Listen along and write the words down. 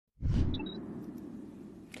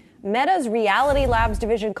Meta's Reality Labs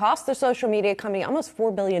division cost the social media company almost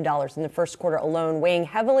 $4 billion in the first quarter alone, weighing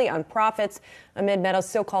heavily on profits amid Meta's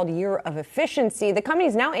so-called year of efficiency. The company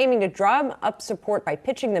is now aiming to drum up support by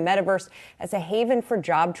pitching the metaverse as a haven for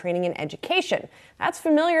job training and education. That's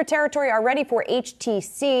familiar territory already for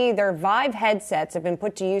HTC. Their Vive headsets have been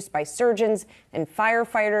put to use by surgeons and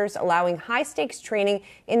firefighters, allowing high-stakes training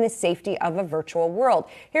in the safety of a virtual world.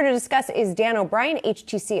 Here to discuss is Dan O'Brien,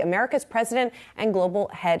 HTC America's president and global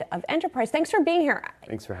head of enterprise. Thanks for being here.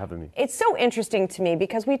 Thanks for having me. It's so interesting to me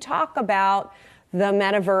because we talk about the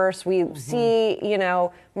metaverse. We see,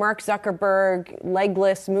 Mark Zuckerberg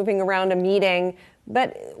legless moving around a meeting,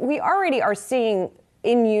 but we already are seeing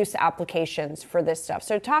in-use applications for this stuff.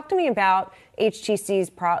 So talk to me about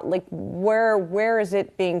HTC's where is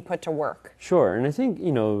it being put to work? Sure, and I think,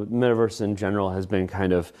 metaverse in general has been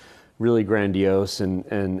kind of really grandiose and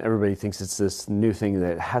everybody thinks it's this new thing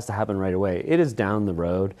that has to happen right away. It is down the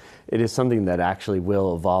road. It is something that actually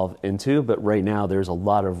will evolve into, but right now there's a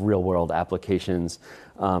lot of real world applications,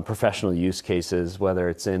 professional use cases, whether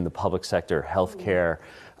it's in the public sector, healthcare.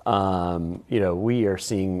 We are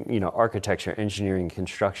seeing, architecture, engineering,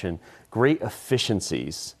 construction, great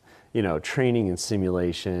efficiencies, training and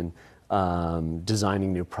simulation,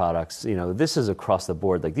 designing new products. This is across the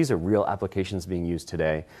board. Like, these are real applications being used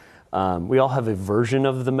today. We all have a version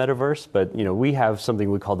of the metaverse, but we have something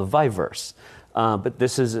we call the Viveverse. But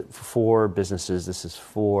this is for businesses. This is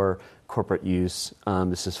for corporate use.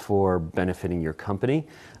 This is for benefiting your company.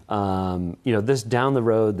 This down the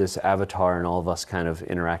road, this avatar and all of us kind of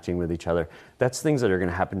interacting with each other, that's things that are going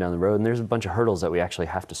to happen down the road. And there's a bunch of hurdles that we actually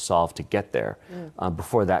have to solve to get there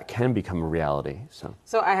before that can become a reality.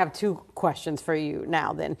 So I have two questions for you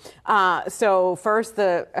now then. So first,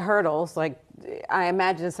 the hurdles, I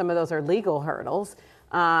imagine some of those are legal hurdles.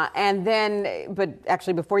 And then, but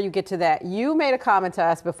actually before you get to that, you made a comment to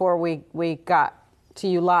us before we got to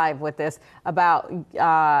you live with this about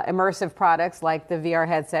immersive products like the VR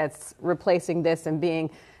headsets replacing this and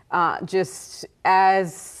being just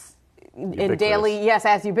as ubiquitous. In daily,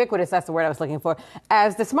 as ubiquitous, that's the word I was looking for,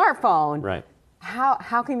 as the smartphone. Right.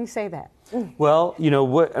 How can you say that? Well,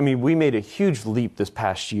 we made a huge leap this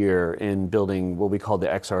past year in building what we call the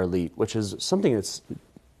XR Elite, which is something that's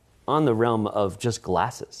on the realm of just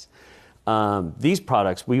glasses. These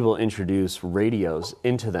products, we will introduce radios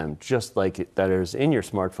into them, just like that is in your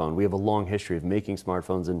smartphone. We have a long history of making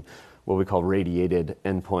smartphones in what we call radiated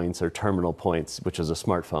endpoints or terminal points, which is a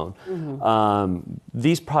smartphone.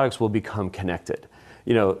 These products will become connected.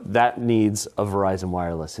 That needs a Verizon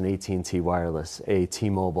Wireless, an AT&T Wireless, a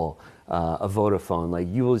T-Mobile, a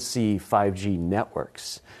Vodafone. You will see 5G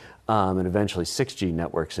networks and eventually 6G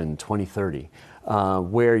networks in 2030.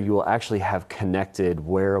 Where you will actually have connected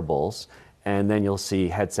wearables, and then you'll see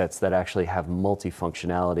headsets that actually have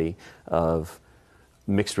multifunctionality of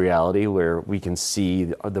mixed reality, where we can see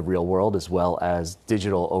the real world as well as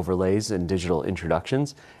digital overlays and digital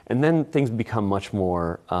introductions. And then things become much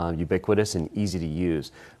more ubiquitous and easy to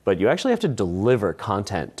use. But you actually have to deliver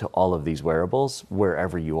content to all of these wearables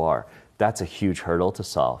wherever you are. That's a huge hurdle to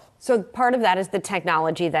solve. So part of that is the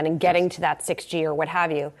technology then in getting to that 6G or what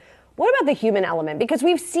have you. What about the human element? Because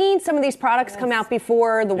we've seen some of these products come out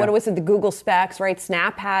before. What was it? The Google Specs, right?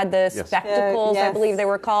 Snap had the spectacles, I believe they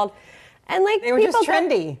were called. And they were just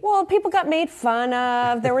trendy. People got made fun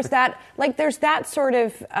of. There was that, there's that sort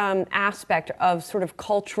of aspect of sort of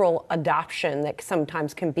cultural adoption that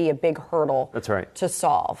sometimes can be a big hurdle. That's right. To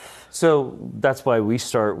solve. So that's why we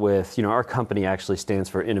start with, our company actually stands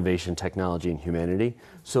for Innovation, Technology, and Humanity.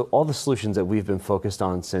 So all the solutions that we've been focused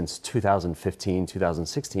on since 2015,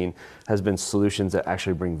 2016 has been solutions that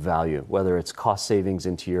actually bring value, whether it's cost savings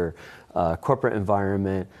into your corporate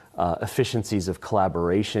environment, efficiencies of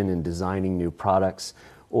collaboration in designing new products,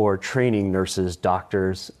 or training nurses,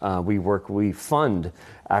 doctors. We fund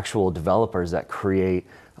actual developers that create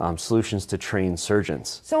solutions to train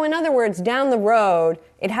surgeons. So in other words, down the road,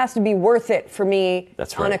 it has to be worth it for me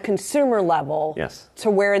on a consumer level to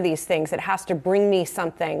wear these things. It has to bring me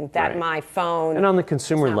something that my phone. And on the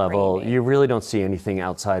consumer level, you really don't see anything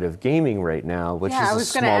outside of gaming right now, which is a smaller audience. I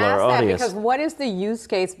was going to ask that, because what is the use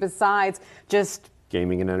case besides just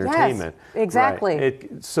gaming and entertainment? Yes, exactly.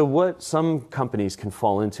 Right. So what some companies can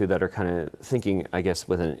fall into that are kind of thinking, I guess,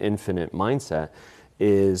 with an infinite mindset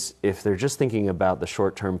is if they're just thinking about the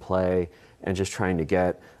short-term play and just trying to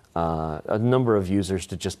get a number of users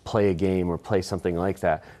to just play a game or play something like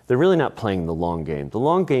that, they're really not playing the long game. The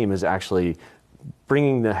long game is actually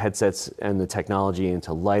bringing the headsets and the technology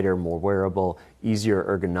into lighter, more wearable, easier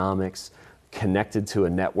ergonomics, connected to a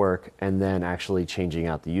network, and then actually changing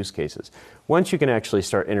out the use cases. Once you can actually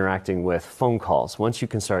start interacting with phone calls, once you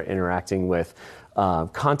can start interacting with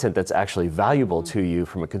content that's actually valuable to you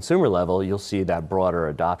from a consumer level, you'll see that broader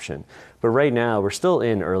adoption. But right now, we're still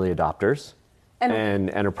in early adopters and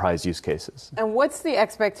enterprise use cases. And what's the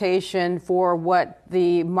expectation for what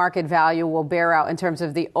the market value will bear out in terms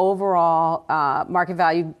of the overall market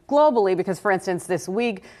value globally? Because, for instance, this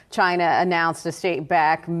week, China announced a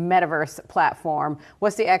state-backed metaverse platform.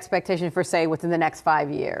 What's the expectation for, say, within the next 5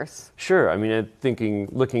 years? Sure. I mean,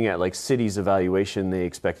 looking at like Citi's evaluation, they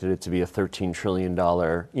expected it to be a $13 trillion,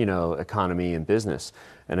 economy and business.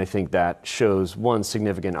 And I think that shows one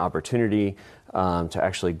significant opportunity to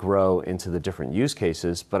actually grow into the different use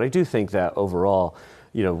cases. But I do think that overall,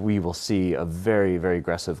 we will see a very, very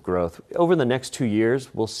aggressive growth. Over the next 2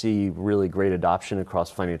 years, we'll see really great adoption across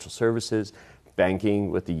financial services,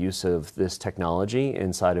 banking with the use of this technology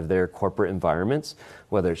inside of their corporate environments,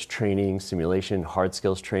 whether it's training, simulation, hard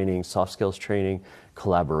skills training, soft skills training,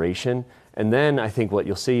 collaboration. And then I think what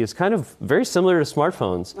you'll see is kind of very similar to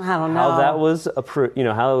smartphones. I don't know. How that was,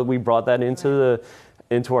 how we brought that into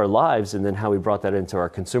our lives, and then how we brought that into our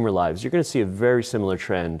consumer lives. You're going to see a very similar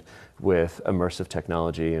trend with immersive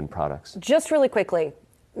technology and products. Just really quickly,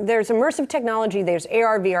 there's immersive technology, there's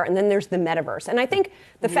AR, VR, and then there's the metaverse. And I think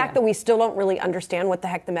the fact that we still don't really understand what the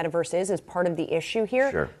heck the metaverse is part of the issue here.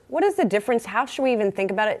 Sure. What is the difference? How should we even think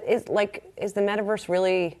about it? Is the metaverse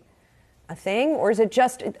really a thing, or is it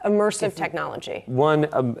just immersive technology?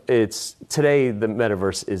 It's today the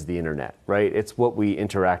metaverse is the internet, right? It's what we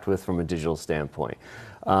interact with from a digital standpoint.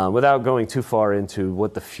 Without going too far into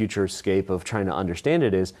what the futurescape of trying to understand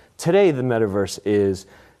it is, today the metaverse is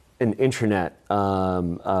an intranet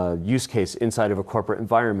use case inside of a corporate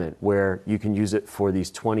environment where you can use it for these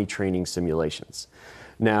 20 training simulations.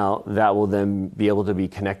 Now, that will then be able to be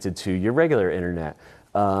connected to your regular internet.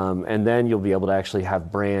 And then you'll be able to actually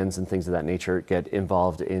have brands and things of that nature get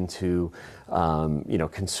involved into,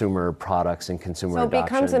 consumer products and consumer adoption. So it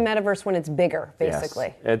becomes a metaverse when it's bigger,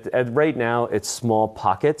 basically. Yes. Right now, it's small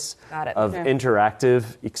pockets of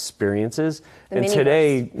interactive experiences. And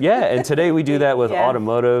today we do that with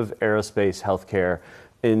automotive, aerospace, healthcare.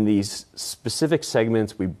 In these specific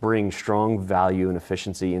segments, we bring strong value and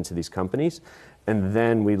efficiency into these companies. And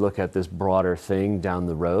then we look at this broader thing down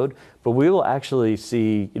the road. But we will actually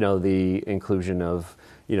see, the inclusion of,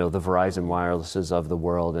 the Verizon wirelesses of the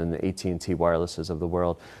world and the AT&T wirelesses of the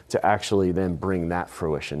world to actually then bring that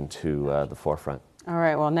fruition to the forefront. All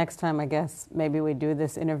right. Well, next time, I guess, maybe we do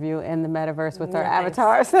this interview in the metaverse with our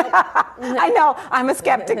avatars. I know. I'm a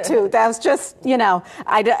skeptic, too. That's just,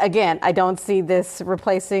 I don't see this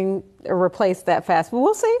replace that fast. But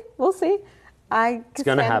we'll see. We'll see. It's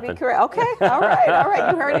going to happen. Okay. All right.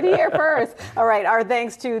 You heard it here first. All right. Our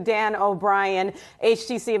thanks to Dan O'Brien,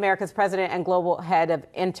 HTC America's president and global head of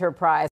enterprise.